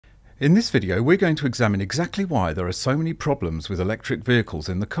In this video, we're going to examine exactly why there are so many problems with electric vehicles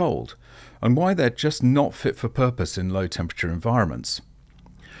in the cold, and why they're just not fit for purpose in low temperature environments.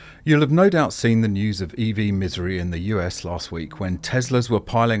 You'll have no doubt seen the news of EV misery in the US last week when Teslas were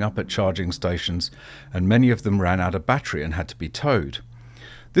piling up at charging stations and many of them ran out of battery and had to be towed.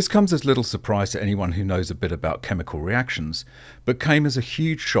 This comes as little surprise to anyone who knows a bit about chemical reactions, but came as a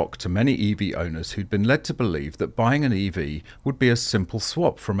huge shock to many EV owners who'd been led to believe that buying an EV would be a simple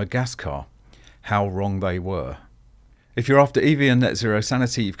swap from a gas car. How wrong they were. If you're after EV and net zero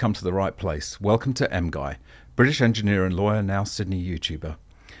sanity, you've come to the right place. Welcome to MGUY, British engineer and lawyer, now Sydney YouTuber.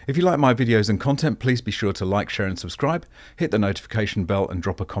 If you like my videos and content, please be sure to like, share and subscribe, hit the notification bell and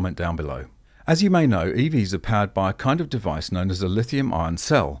drop a comment down below. As you may know, EVs are powered by a kind of device known as a lithium-ion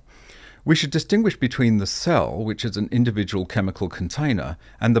cell. We should distinguish between the cell, which is an individual chemical container,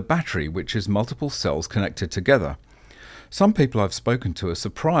 and the battery, which is multiple cells connected together. Some people I've spoken to are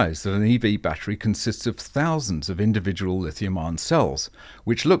surprised that an EV battery consists of thousands of individual lithium-ion cells,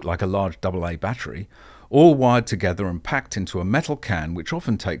 which look like a large AA battery, all wired together and packed into a metal can which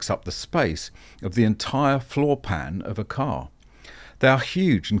often takes up the space of the entire floor pan of a car. They are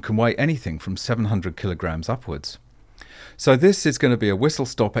huge and can weigh anything from 700 kilograms upwards. So this is going to be a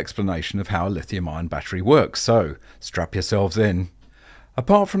whistle-stop explanation of how a lithium-ion battery works, so strap yourselves in.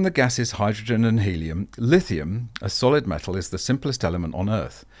 Apart from the gases hydrogen and helium, lithium, a solid metal, is the simplest element on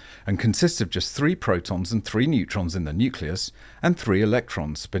Earth and consists of just 3 protons and 3 neutrons in the nucleus and 3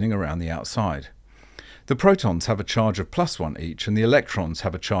 electrons spinning around the outside. The protons have a charge of +1 each and the electrons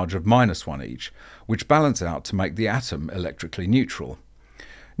have a charge of -1 each, which balance out to make the atom electrically neutral.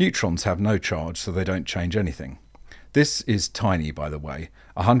 Neutrons have no charge, so they don't change anything. This is tiny, by the way,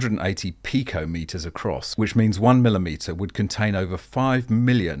 180 picometers across, which means 1 millimeter would contain over 5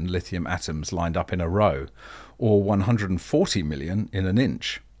 million lithium atoms lined up in a row, or 140 million in an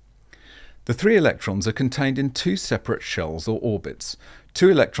inch. The 3 electrons are contained in 2 separate shells or orbits, 2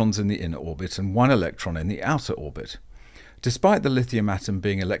 electrons in the inner orbit and 1 electron in the outer orbit. Despite the lithium atom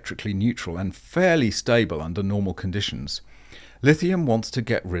being electrically neutral and fairly stable under normal conditions, lithium wants to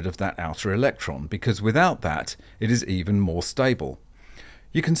get rid of that outer electron because without that it is even more stable.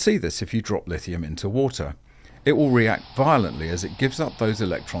 You can see this if you drop lithium into water. It will react violently as it gives up those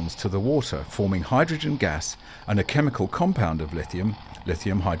electrons to the water, forming hydrogen gas and a chemical compound of lithium,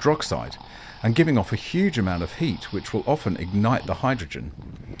 lithium hydroxide, and giving off a huge amount of heat which will often ignite the hydrogen.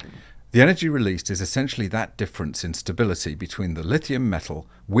 The energy released is essentially that difference in stability between the lithium metal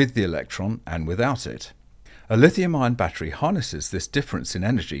with the electron and without it. A lithium-ion battery harnesses this difference in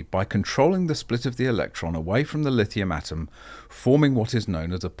energy by controlling the split of the electron away from the lithium atom, forming what is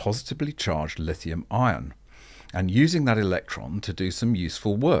known as a positively charged lithium ion, and using that electron to do some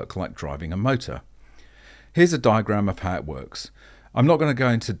useful work like driving a motor. Here's a diagram of how it works. I'm not going to go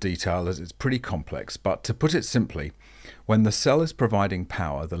into detail as it's pretty complex, but to put it simply, when the cell is providing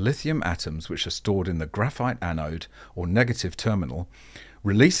power, the lithium atoms, which are stored in the graphite anode or negative terminal,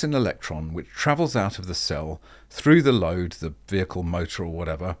 release an electron which travels out of the cell through the load, the vehicle motor or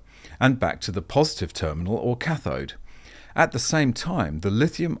whatever, and back to the positive terminal or cathode. At the same time, the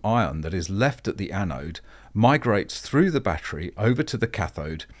lithium ion that is left at the anode migrates through the battery over to the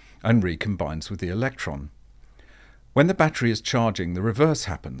cathode and recombines with the electron. When the battery is charging, the reverse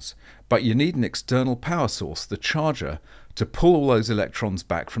happens, but you need an external power source, the charger, to pull all those electrons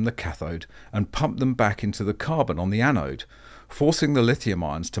back from the cathode and pump them back into the carbon on the anode, forcing the lithium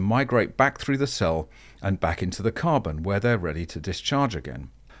ions to migrate back through the cell and back into the carbon where they're ready to discharge again.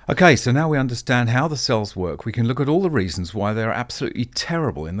 Okay, so now we understand how the cells work, we can look at all the reasons why they're absolutely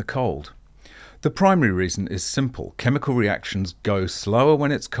terrible in the cold. The primary reason is simple. Chemical reactions go slower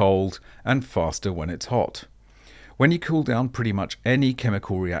when it's cold and faster when it's hot. When you cool down pretty much any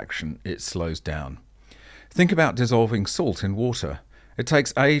chemical reaction, it slows down. Think about dissolving salt in water. It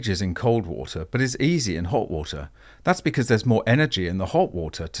takes ages in cold water, but is easy in hot water. That's because there's more energy in the hot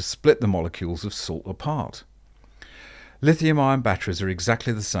water to split the molecules of salt apart. Lithium-ion batteries are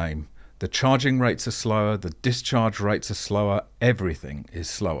exactly the same. The charging rates are slower, the discharge rates are slower, everything is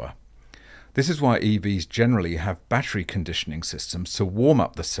slower. This is why EVs generally have battery conditioning systems to warm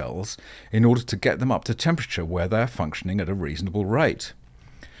up the cells in order to get them up to temperature where they are functioning at a reasonable rate.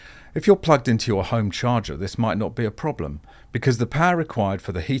 If you're plugged into your home charger, this might not be a problem because the power required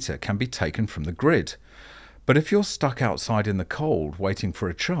for the heater can be taken from the grid. But if you're stuck outside in the cold waiting for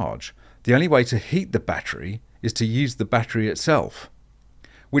a charge, the only way to heat the battery is to use the battery itself,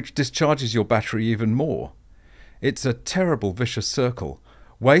 which discharges your battery even more. It's a terrible vicious circle.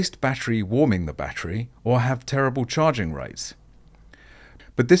 Waste battery warming the battery or have terrible charging rates.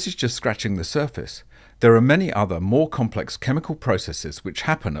 But this is just scratching the surface. There are many other more complex chemical processes which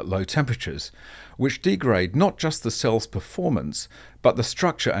happen at low temperatures, which degrade not just the cell's performance, but the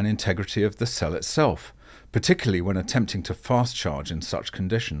structure and integrity of the cell itself, particularly when attempting to fast charge in such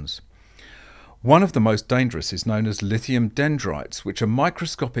conditions. One of the most dangerous is known as lithium dendrites, which are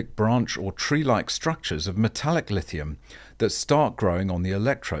microscopic branch or tree-like structures of metallic lithium that start growing on the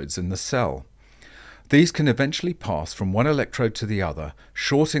electrodes in the cell. These can eventually pass from one electrode to the other,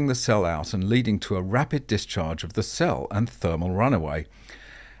 shorting the cell out and leading to a rapid discharge of the cell and thermal runaway.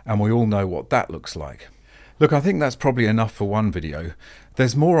 And we all know what that looks like. Look, I think that's probably enough for one video.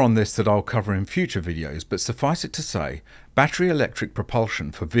 There's more on this that I'll cover in future videos, but suffice it to say, battery electric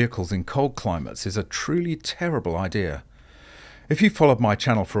propulsion for vehicles in cold climates is a truly terrible idea. If you've followed my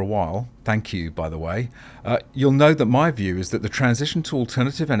channel for a while, thank you by the way, you'll know that my view is that the transition to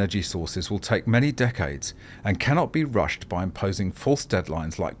alternative energy sources will take many decades and cannot be rushed by imposing false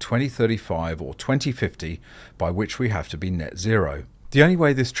deadlines like 2035 or 2050 by which we have to be net zero. The only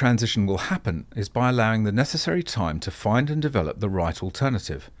way this transition will happen is by allowing the necessary time to find and develop the right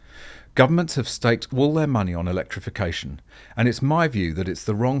alternative. Governments have staked all their money on electrification, and it's my view that it's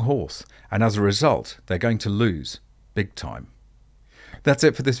the wrong horse, and as a result, they're going to lose big time. That's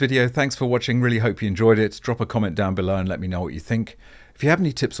it for this video. Thanks for watching. Really hope you enjoyed it. Drop a comment down below and let me know what you think. If you have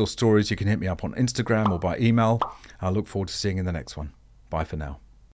any tips or stories, you can hit me up on Instagram or by email. I look forward to seeing you in the next one. Bye for now.